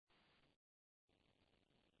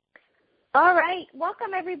All right.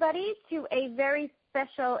 Welcome, everybody, to a very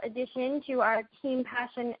special edition to our Team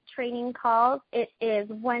Passion training calls. It is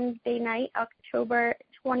Wednesday night, October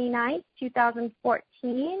 29th,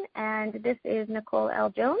 2014, and this is Nicole L.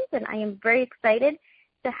 Jones, and I am very excited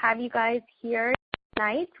to have you guys here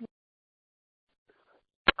tonight.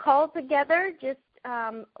 Call together just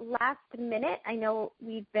last minute. I know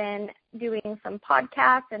we've been doing some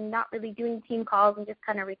podcasts and not really doing team calls and just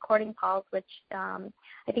kind of recording calls, which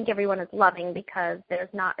I think everyone is loving because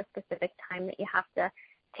there's not a specific time that you have to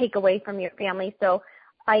take away from your family. So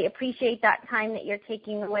I appreciate that time that you're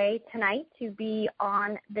taking away tonight to be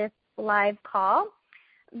on this live call.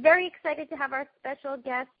 Very excited to have our special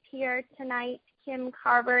guest here tonight, Kim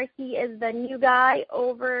Carver. He is the new guy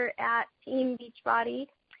over at Team Beachbody.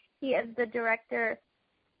 He is the Director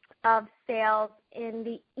of Sales in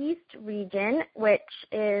the East region, which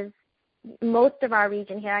is most of our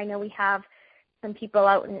region here. I know we have some people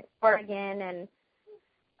out in Oregon and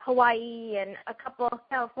Hawaii and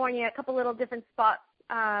California, a couple little different spots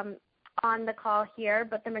on the call here,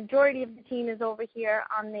 but the majority of the team is over here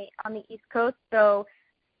on the East Coast. So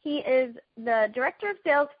he is the Director of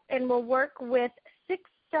Sales and will work with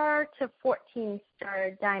 6-star to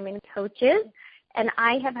 14-star diamond coaches. And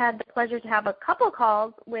I have had the pleasure to have a couple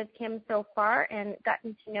calls with Kim so far and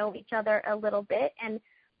gotten to know each other a little bit, and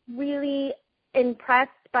really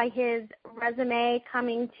impressed by his resume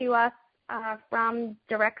coming to us from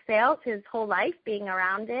direct sales, his whole life being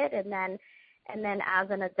around it, and then as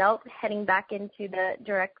an adult heading back into the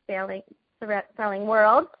direct selling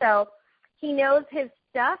world. So he knows his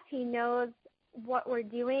stuff. He knows what we're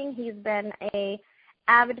doing. He's been a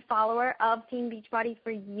avid follower of Team Beachbody for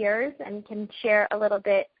years and can share a little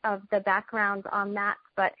bit of the background on that.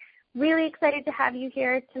 But really excited to have you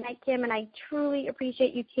here tonight, Kim, and I truly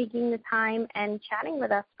appreciate you taking the time and chatting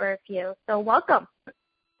with us for a few. So welcome.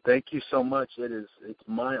 Thank you so much. It's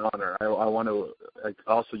my honor. I want to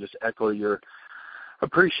also just echo your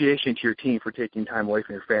appreciation to your team for taking time away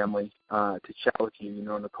from your family to chat with you. You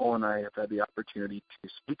know, Nicole and I have had the opportunity to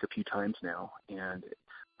speak a few times now, and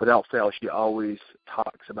without fail, she always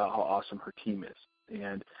talks about how awesome her team is.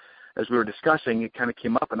 And as we were discussing, it kind of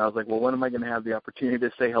came up, and I was like, well, when am I going to have the opportunity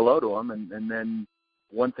to say hello to them? And then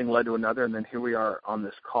one thing led to another, and then here we are on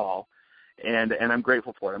this call. And I'm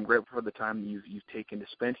grateful for it. I'm grateful for the time you've taken to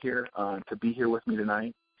spend here, to be here with me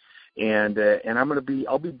tonight. And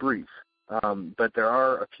I'll be brief. But there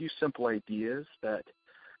are a few simple ideas that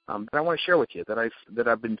I want to share with you that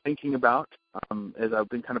I've been thinking about as I've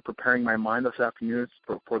been kind of preparing my mind this afternoon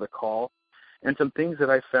for the call, and some things that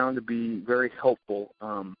I found to be very helpful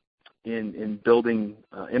in building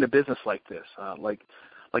in a business like this. Like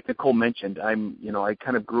Nicole mentioned, I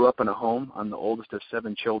kind of grew up in a home. I'm the oldest of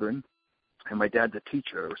 7 children, and my dad's a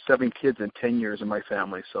teacher. There were 7 kids in 10 years in my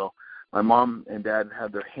family, so my mom and dad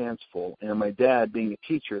had their hands full. And my dad, being a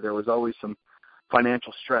teacher, there was always some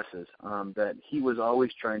financial stresses that he was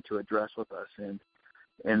always trying to address with us.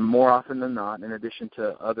 And more often than not, in addition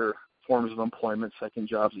to other forms of employment, second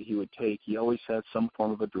jobs that he would take, he always had some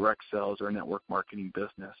form of a direct sales or a network marketing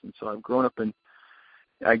business. And so I grew up in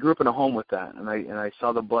a home with that, and I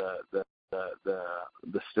saw the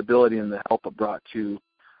stability and the help it brought to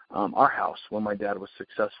our house when my dad was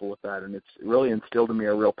successful with that. And it's really instilled in me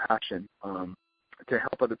a real passion to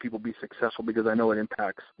help other people be successful, because I know it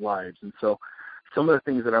impacts lives. And so some of the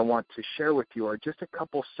things that I want to share with you are just a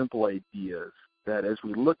couple simple ideas that, as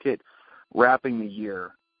we look at wrapping the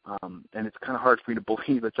year, and it's kind of hard for me to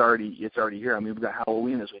believe it's already here. I mean, we've got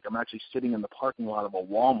Halloween this week. I'm actually sitting in the parking lot of a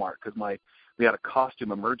Walmart because we had a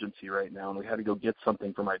costume emergency right now, and we had to go get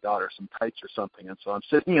something for my daughter, some tights or something. And so I'm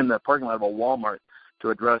sitting in the parking lot of a Walmart to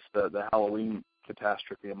address the Halloween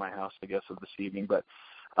catastrophe in my house, I guess, of this evening. But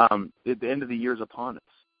the end of the year is upon us,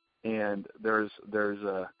 and there's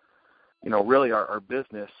really our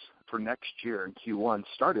business for next year in Q1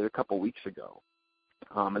 started a couple weeks ago,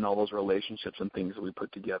 and all those relationships and things that we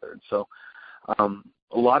put together. And so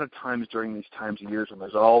a lot of times during these times of years when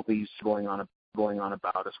there's all these going on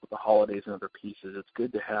about us with the holidays and other pieces, it's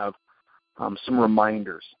good to have some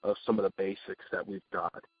reminders of some of the basics that we've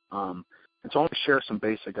got. And so I want to share some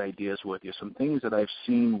basic ideas with you, some things that I've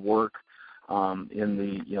seen work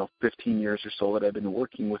in the 15 years or so that I've been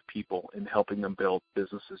working with people and helping them build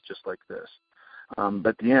businesses just like this. But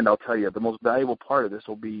at the end, I'll tell you, the most valuable part of this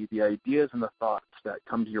will be the ideas and the thoughts that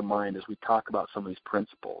come to your mind as we talk about some of these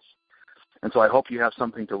principles. And so I hope you have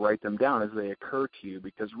something to write them down as they occur to you,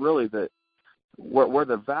 because really where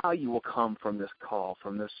the value will come from this call,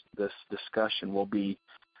 from this discussion, will be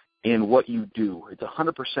in what you do. It's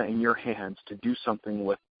 100% in your hands to do something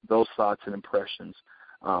with those thoughts and impressions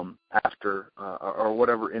after or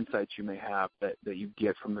whatever insights you may have that you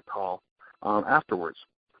get from the call afterwards.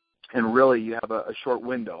 And really, you have a short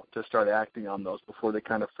window to start acting on those before they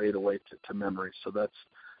kind of fade away to memory. So that's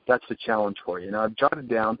the challenge for you. Now, I've jotted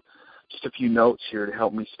down just a few notes here to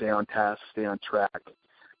help me stay on task, stay on track.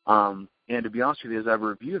 And to be honest with you, as I've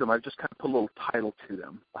reviewed them, I've just kind of put a little title to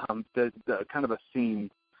them, the kind of a theme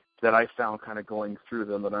that I found kind of going through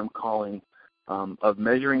them that I'm calling of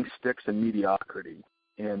measuring sticks and mediocrity.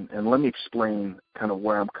 And let me explain kind of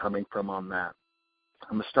where I'm coming from on that.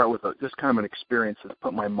 I'm going to start with just kind of an experience that's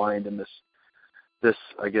put my mind in it's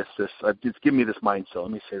given me this mindset,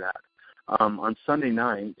 let me say that. On Sunday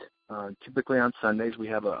night, typically on Sundays, we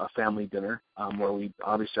have a family dinner where we,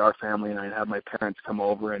 obviously our family and I have my parents come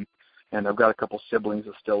over, and I've got a couple siblings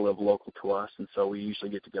that still live local to us, and so we usually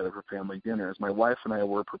get together for family dinner. As my wife and I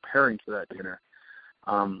were preparing for that dinner,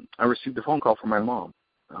 I received a phone call from my mom,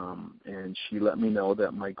 and she let me know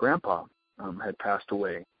that my grandpa had passed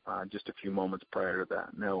away just a few moments prior to that.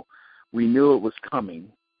 Now, we knew it was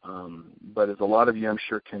coming, but as a lot of you, I'm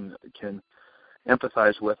sure, can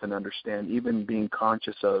empathize with and understand, even being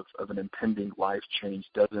conscious of an impending life change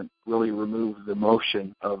doesn't really remove the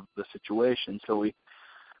emotion of the situation. So we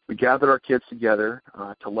gathered our kids together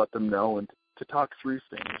to let them know and to talk through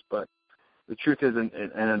things. But the truth is, and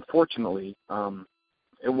unfortunately,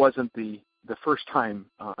 it wasn't the first time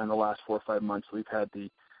in the last 4 or 5 months we've had the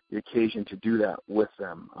occasion to do that with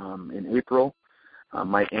them. In April,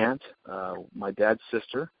 my aunt, my dad's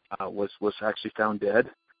sister, was actually found dead.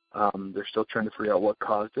 They're still trying to figure out what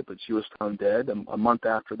caused it, but she was found dead. A month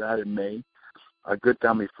after that, in May, a good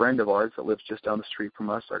family friend of ours that lives just down the street from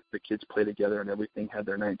us, the kids play together and everything, had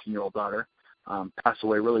their 19-year-old daughter pass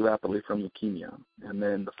away really rapidly from leukemia. And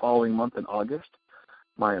then the following month in August,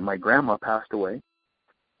 my grandma passed away.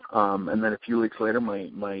 And then a few weeks later,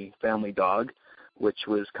 my family dog, which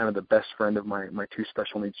was kind of the best friend of my two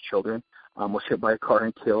special needs children, was hit by a car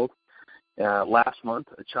and killed. Last month,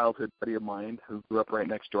 a childhood buddy of mine who grew up right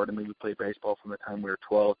next door to me, we played baseball from the time we were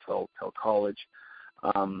 12 till college,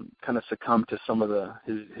 kind of succumbed to some of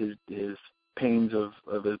his pains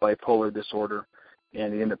of his bipolar disorder,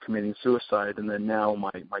 and he ended up committing suicide. And then now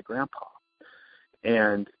my grandpa.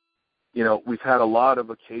 And, you know, we've had a lot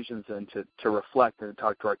of occasions then to reflect and to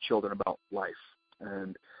talk to our children about life.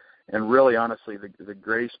 And really, honestly, the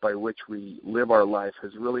grace by which we live our life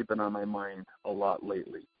has really been on my mind a lot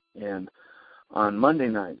lately. And on Monday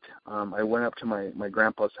night, I went up to my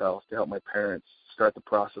grandpa's house to help my parents start the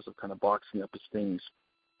process of kind of boxing up his things.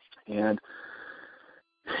 And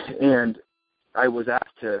I was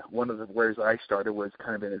asked to, one of the ways I started was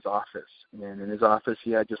kind of in his office. And in his office,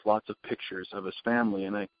 he had just lots of pictures of his family.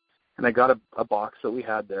 And I got a box that we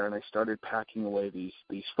had there, and I started packing away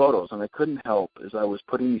these photos. And I couldn't help, as I was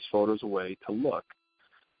putting these photos away, to look.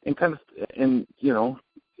 And you know,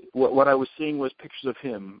 what I was seeing was pictures of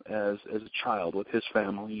him as a child with his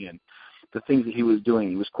family and the things that he was doing.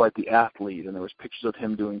 He was quite the athlete, and there was pictures of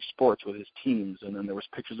him doing sports with his teams, and then there was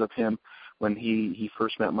pictures of him when he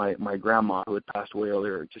first met my grandma, who had passed away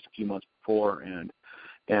earlier, just a few months before, and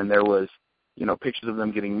there was, you know, pictures of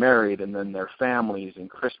them getting married, and then their families and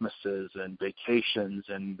Christmases and vacations,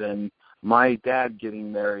 and then my dad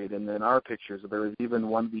getting married, and then our pictures. There was even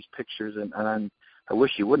one of these pictures, and I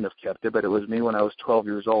wish he wouldn't have kept it, but it was me when I was 12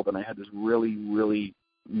 years old, and I had this really, really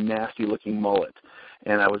nasty-looking mullet,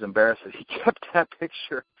 and I was embarrassed that he kept that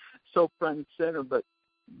picture so front and center. But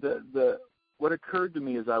what occurred to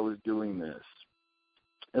me as I was doing this,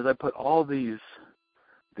 as I put all this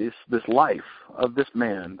life of this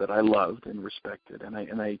man that I loved and respected, and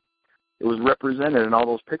it was represented in all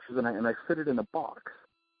those pictures, and I fit it in a box.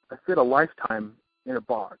 I fit a lifetime in a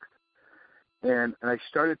box. And I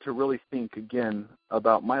started to really think again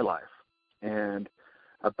about my life and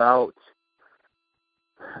about,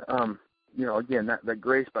 you know, again, that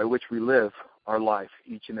grace by which we live our life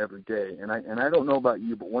each and every day. And I don't know about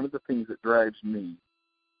you, but one of the things that drives me,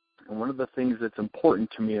 and one of the things that's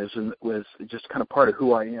important to me was just kind of part of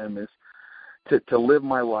who I am, is to live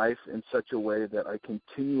my life in such a way that I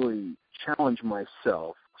continually challenge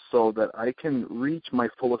myself so that I can reach my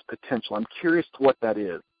fullest potential. I'm curious to what that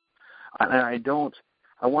is. And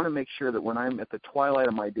I want to make sure that when I'm at the twilight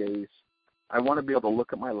of my days, I want to be able to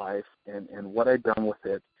look at my life and what I've done with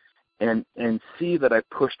it and see that I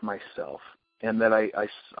pushed myself and that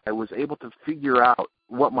I was able to figure out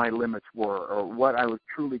what my limits were or what I was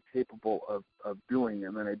truly capable of doing.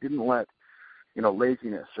 And then I didn't let, you know,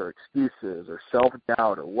 laziness or excuses or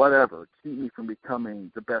self-doubt or whatever keep me from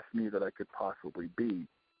becoming the best me that I could possibly be.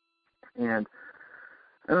 And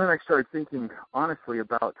then I started thinking honestly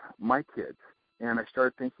about my kids and I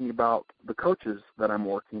started thinking about the coaches that I'm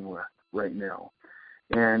working with right now.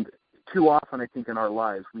 And too often, I think, in our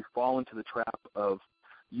lives, we fall into the trap of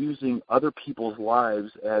using other people's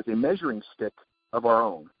lives as a measuring stick of our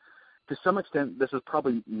own. To some extent, this is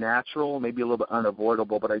probably natural, maybe a little bit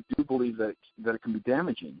unavoidable, but I do believe that it can be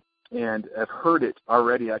damaging. And I've heard it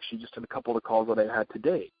already, actually, just in a couple of the calls that I had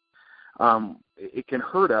today. It can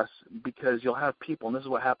hurt us because you'll have people, and this is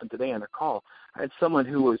what happened today on a call. I had someone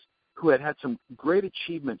who had some great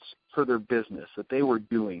achievements for their business that they were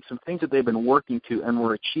doing, some things that they've been working to and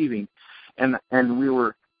were achieving, and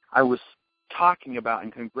I was talking about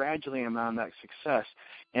and congratulating them on that success.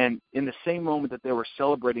 And in the same moment that they were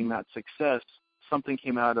celebrating that success, something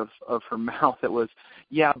came out of her mouth that was,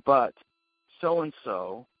 yeah, but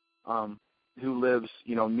so-and-so who lives,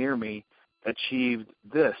 near me achieved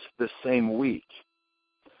this same week.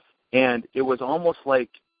 And it was almost like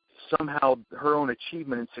somehow her own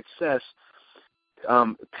achievement and success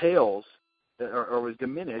pales or was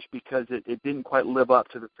diminished because it didn't quite live up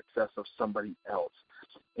to the success of somebody else.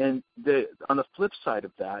 And on the flip side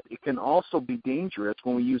of that, it can also be dangerous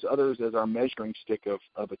when we use others as our measuring stick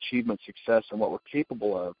of achievement, success, and what we're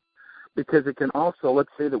capable of, because it can also, let's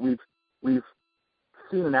say that we've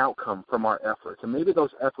seen an outcome from our efforts, and maybe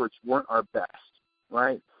those efforts weren't our best,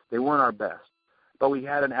 right? They weren't our best, but we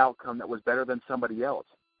had an outcome that was better than somebody else.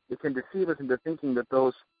 It can deceive us into thinking that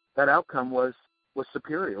that outcome was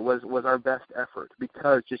superior, was our best effort,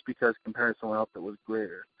 because compared to someone else that was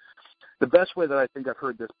greater. The best way that I think I've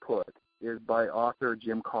heard this put is by author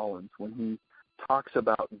Jim Collins when he talks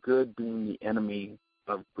about good being the enemy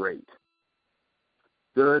of great.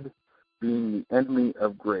 Good being the enemy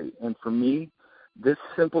of great. And for me, this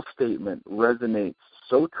simple statement resonates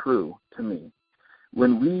so true to me.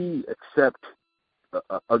 When we accept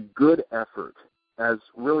a good effort as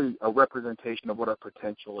really a representation of what our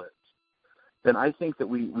potential is, then I think that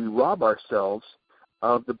we rob ourselves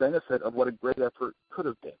of the benefit of what a great effort could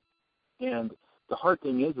have been. And the hard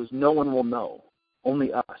thing is no one will know,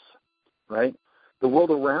 only us, right? The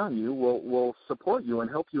world around you will support you and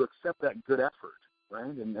help you accept that good effort, right?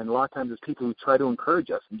 And a lot of times it's people who try to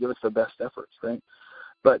encourage us and give us their best efforts, right?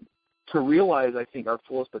 But to realize, I think, our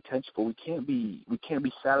fullest potential, we can't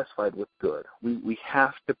be satisfied with good. We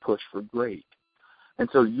have to push for great. And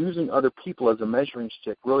so using other people as a measuring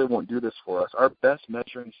stick really won't do this for us. Our best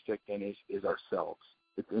measuring stick then is ourselves.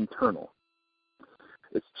 It's internal.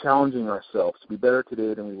 It's challenging ourselves to be better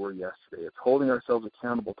today than we were yesterday. It's holding ourselves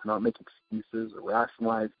accountable to not make excuses or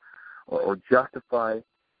rationalize or justify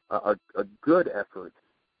a good effort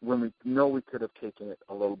when we know we could have taken it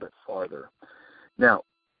a little bit farther. Now,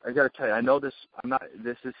 I got to tell you, I know this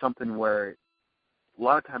is something where a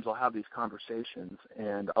lot of times I'll have these conversations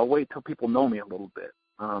and I'll wait till people know me a little bit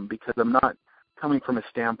because I'm not coming from a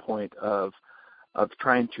standpoint of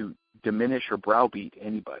trying to diminish or browbeat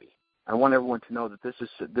anybody. I want everyone to know that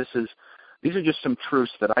these are just some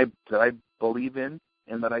truths that I believe in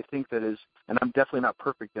and that I think that is, and I'm definitely not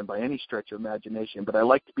perfect in by any stretch of imagination, but I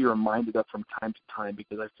like to be reminded of from time to time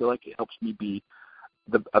because I feel like it helps me be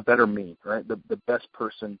a better me, right? The best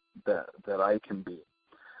person that I can be.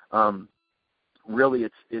 Really,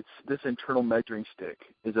 it's this internal measuring stick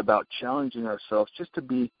is about challenging ourselves just to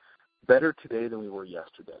be better today than we were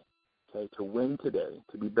yesterday. Okay, to win today,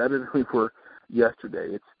 to be better than we were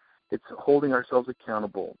yesterday. It's holding ourselves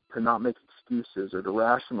accountable to not make excuses or to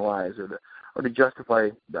rationalize or to justify,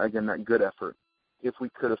 again, that good effort if we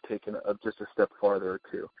could have taken just a step farther or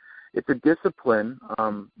two. It's a discipline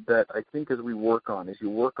that I think as you work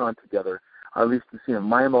on together, at least in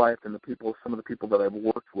my life and some of the people that I've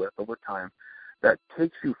worked with over time, that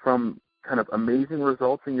takes you from kind of amazing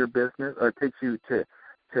results in your business, or it takes you to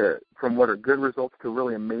from what are good results to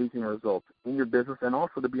really amazing results in your business, and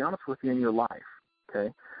also, to be honest with you, in your life.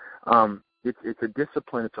 Okay. It's a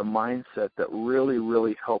discipline, it's a mindset that really,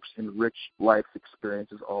 really helps enrich life's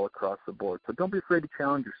experiences all across the board. So don't be afraid to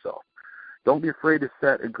challenge yourself. Don't be afraid to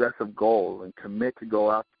set aggressive goals and commit to go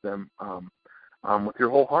after them with your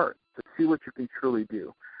whole heart to see what you can truly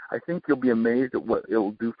do. I think you'll be amazed at what it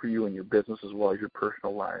will do for you in your business as well as your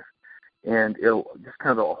personal life. And it'll just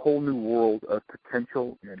kind of a whole new world of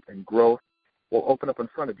potential and growth will open up in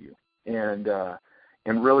front of you.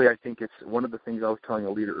 And really, I think it's one of the things I was telling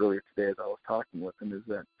a leader earlier today as I was talking with him is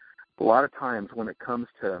that a lot of times when it comes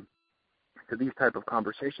to these type of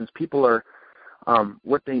conversations, people are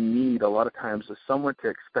what they need a lot of times is someone to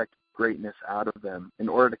expect greatness out of them in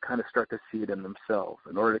order to kind of start to see it in themselves,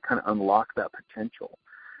 in order to kind of unlock that potential.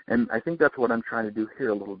 And I think that's what I'm trying to do here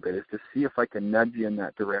a little bit, is to see if I can nudge you in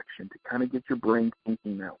that direction, to kind of get your brain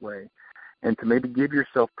thinking that way, and to maybe give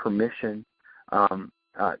yourself permission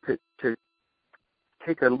to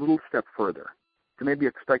take a little step further, to maybe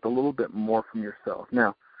expect a little bit more from yourself.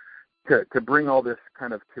 Now, to bring all this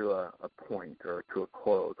kind of to a point or to a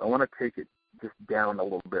close, I want to take it just down a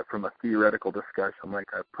little bit from a theoretical discussion like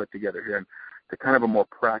I've put together here to kind of a more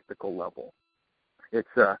practical level. It's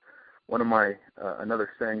one of my another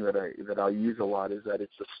saying that I'll use a lot is that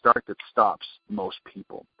it's the start that stops most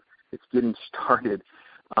people. It's getting started,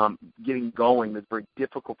 getting going that's very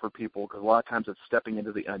difficult for people because a lot of times it's stepping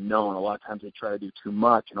into the unknown. A lot of times they try to do too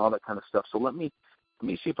much and all that kind of stuff. So let me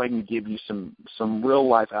see if I can give you some real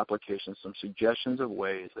life applications, some suggestions of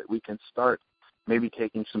ways that we can start maybe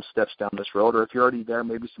taking some steps down this road, or if you're already there,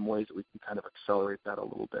 maybe some ways that we can kind of accelerate that a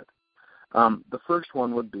little bit. The first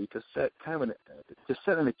one would be to set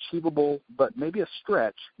an achievable but maybe a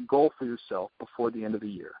stretch goal for yourself before the end of the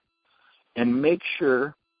year, and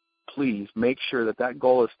please make sure that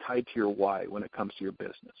goal is tied to your why when it comes to your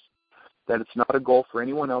business. That it's not a goal for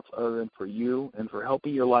anyone else other than for you and for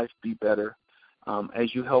helping your life be better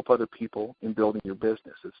as you help other people in building your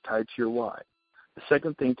business. It's tied to your why. The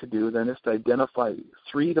second thing to do then is to identify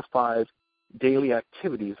 3 to 5 daily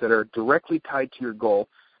activities that are directly tied to your goal.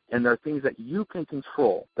 And there are things that you can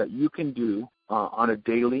control, that you can do on a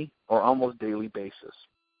daily or almost daily basis.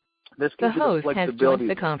 This gives you the flexibility. The host has joined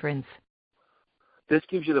the conference. This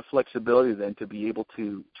gives you the flexibility then to be able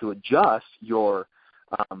to adjust your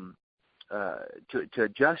to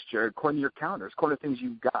adjust according to your calendars, according to things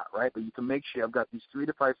you've got, right? But you can make sure I've got these 3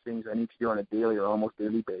 to 5 things I need to do on a daily or almost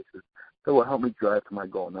daily basis that will help me drive to my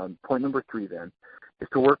goal. Now, point number 3 then is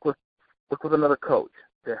to work with another coach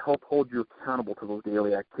to help hold you accountable to those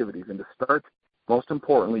daily activities and to start, most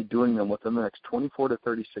importantly, doing them within the next 24 to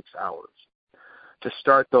 36 hours to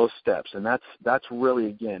start those steps. And that's really,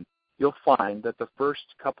 again, you'll find that the first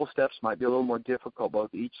couple steps might be a little more difficult, but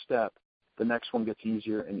with each step, the next one gets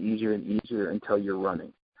easier and easier and easier until you're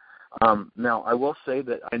running. Now, I will say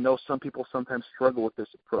that I know some people sometimes struggle with this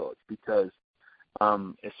approach because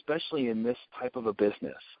especially in this type of a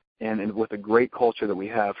business, and with the great culture that we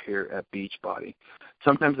have here at Beachbody,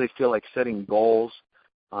 sometimes they feel like setting goals,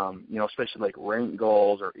 especially like rank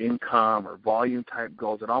goals or income or volume type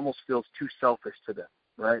goals, it almost feels too selfish to them,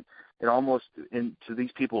 right? It almost, to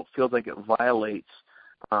these people, it feels like it violates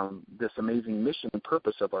this amazing mission and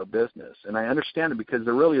purpose of our business. And I understand it because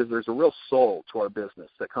there's a real soul to our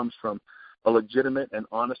business that comes from a legitimate and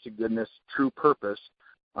honest to goodness true purpose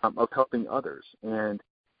of helping others.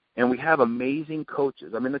 And we have amazing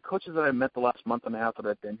coaches. I mean, the coaches that I met the last month and a half that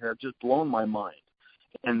I've been here have just blown my mind.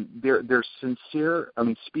 And they're sincere,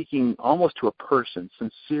 speaking almost to a person,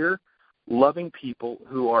 sincere, loving people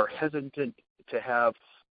who are hesitant to have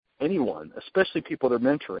anyone, especially people they're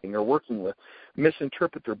mentoring or working with,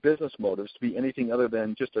 misinterpret their business motives to be anything other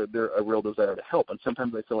than just a real desire to help. And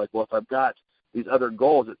sometimes I feel like, well, if I've got these other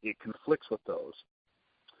goals, it conflicts with those.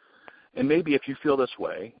 And maybe if you feel this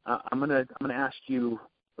way, I'm gonna ask you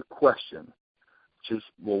a question, which is,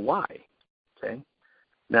 well, why? Okay.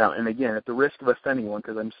 Now, and again, at the risk of offending one,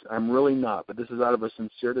 because I'm really not, but this is out of a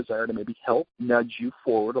sincere desire to maybe help nudge you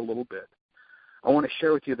forward a little bit. I want to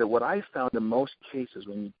share with you that what I found in most cases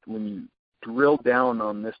when you drill down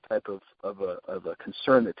on this type of a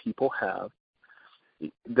concern that people have,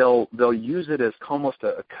 they'll use it as almost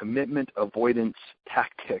a commitment avoidance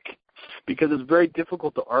tactic, because it's very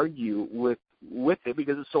difficult to argue with it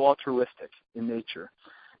because it's so altruistic in nature.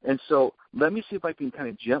 And so let me see if I can kind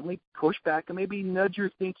of gently push back and maybe nudge your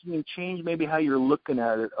thinking and change maybe how you're looking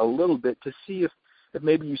at it a little bit to see if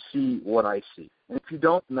maybe you see what I see. And if you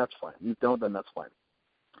don't, then that's fine. If you don't, then that's fine.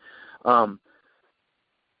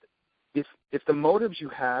 If the motives you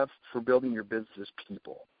have for building your business is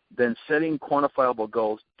people, then setting quantifiable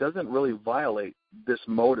goals doesn't really violate this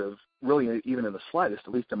motive, really even in the slightest,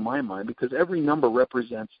 at least in my mind, because every number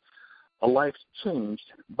represents a life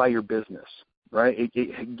changed by your business, right?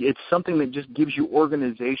 It's something that just gives you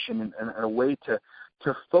organization and a way to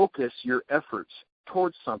focus your efforts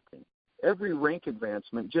towards something. Every rank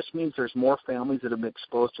advancement just means there's more families that have been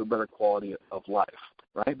exposed to a better quality of life,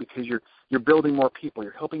 right? Because you're building more people.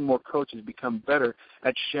 You're helping more coaches become better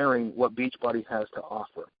at sharing what Beachbody has to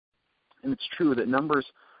offer. And it's true that numbers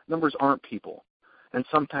aren't people. And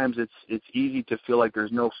sometimes it's easy to feel like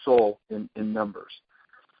there's no soul in numbers.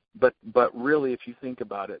 But really, if you think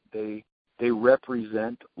about it, they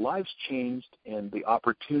represent lives changed and the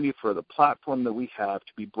opportunity for the platform that we have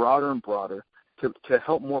to be broader and broader to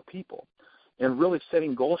help more people. And really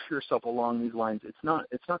setting goals for yourself along these lines, it's not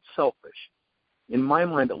selfish. In my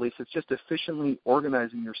mind, at least, it's just efficiently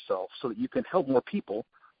organizing yourself so that you can help more people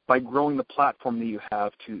by growing the platform that you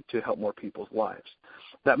have to help more people's lives.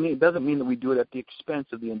 It doesn't mean that we do it at the expense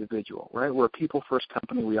of the individual, right? We're a people-first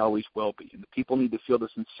company. We always will be. And the people need to feel the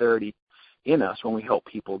sincerity in us when we help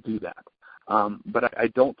people do that. But I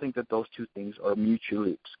don't think that those two things are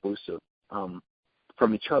mutually exclusive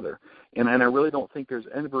from each other. And I really don't think there's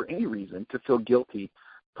ever any reason to feel guilty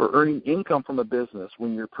for earning income from a business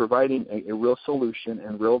when you're providing a real solution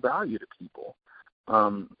and real value to people.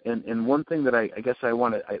 And one thing that I guess I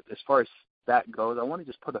want to, as far as that goes, I want to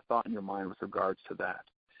just put a thought in your mind with regards to that.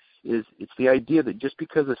 It's the idea that just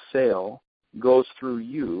because a sale goes through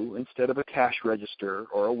you instead of a cash register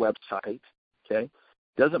or a website, okay,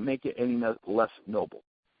 doesn't make it any less noble,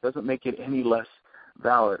 doesn't make it any less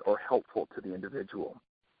valid or helpful to the individual.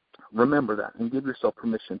 Remember that and give yourself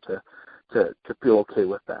permission to feel okay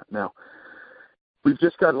with that. Now, we've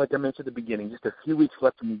just got, like I mentioned at the beginning, just a few weeks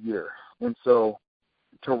left in the year. And so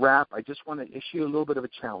to wrap, I just want to issue a little bit of a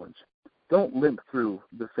challenge. Don't limp through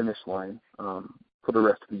the finish line for the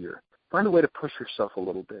rest of the year. Find a way to push yourself a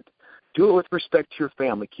little bit. Do it with respect to your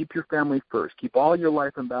family. Keep your family first. Keep all your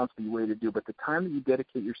life in balance the way to do. But the time that you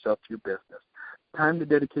dedicate yourself to your business, time to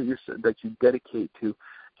dedicate that you dedicate to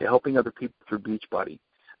helping other people through Beachbody,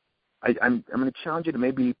 I'm going to challenge you to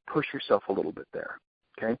maybe push yourself a little bit there.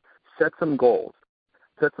 Okay, set some goals.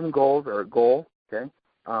 Set some goals or a goal. Okay,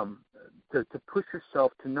 to push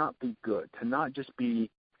yourself to not be good, to not just be,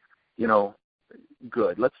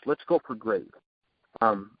 good. Let's go for great.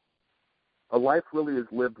 A life really is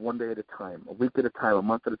lived one day at a time, a week at a time, a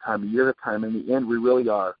month at a time, a year at a time. In the end, we really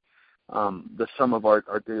are the sum of our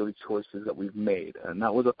daily choices that we've made. And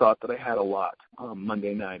that was a thought that I had a lot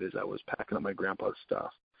Monday night as I was packing up my grandpa's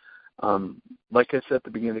stuff. Like I said at the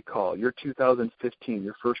beginning of the call, your 2015,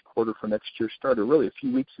 your first quarter for next year started really a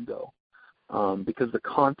few weeks ago because the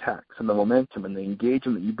contacts and the momentum and the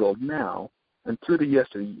engagement that you build now and through the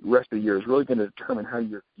rest of the year is really going to determine how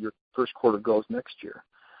your first quarter goes next year.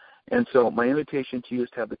 And so my invitation to you is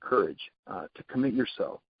to have the courage to commit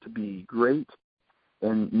yourself to be great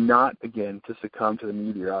and not, again, to succumb to the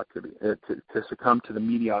mediocrity, to succumb to the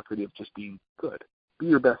mediocrity of just being good. Be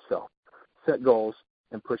your best self. Set goals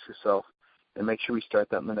and push yourself, and make sure we start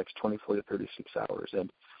that in the next 24 to 36 hours.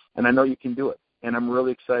 And I know you can do it. And I'm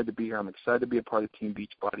really excited to be here. I'm excited to be a part of Team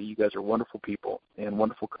Beachbody. You guys are wonderful people and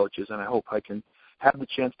wonderful coaches, and I hope I can have the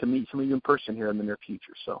chance to meet some of you in person here in the near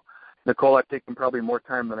future. So, Nicole, I've taken probably more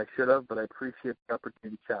time than I should have, but I appreciate the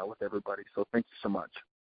opportunity to chat with everybody. So thank you so much.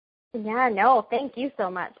 Yeah, no, thank you so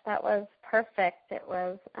much. That was perfect. It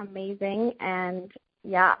was amazing. And,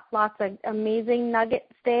 yeah, lots of amazing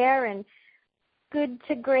nuggets there. And good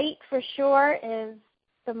to great for sure is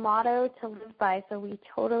the motto to live by. So we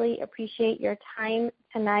totally appreciate your time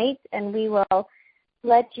tonight, and we will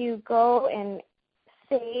let you go and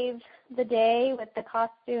save the day with the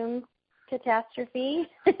costume catastrophe.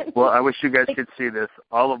 Well, I wish you guys could see this.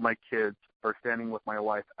 All of my kids are standing with my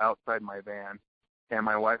wife outside my van, and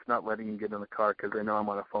my wife's not letting them get in the car because they know I'm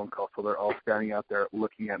on a phone call, so they're all standing out there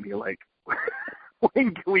looking at me like,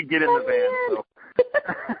 when can we get in the van? So.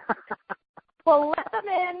 Well, let them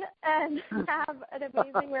in and have an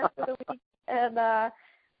amazing rest of the week. And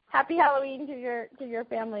happy Halloween to your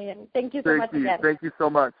family. And thank you so much again. Thank you so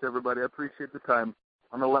much, everybody. I appreciate the time.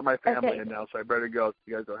 I'm going to let my family in now, so I better go so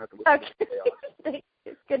you guys don't have to listen to the chaos.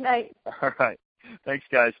 Thanks. Good night. All right. Thanks,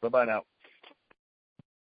 guys. Bye-bye now.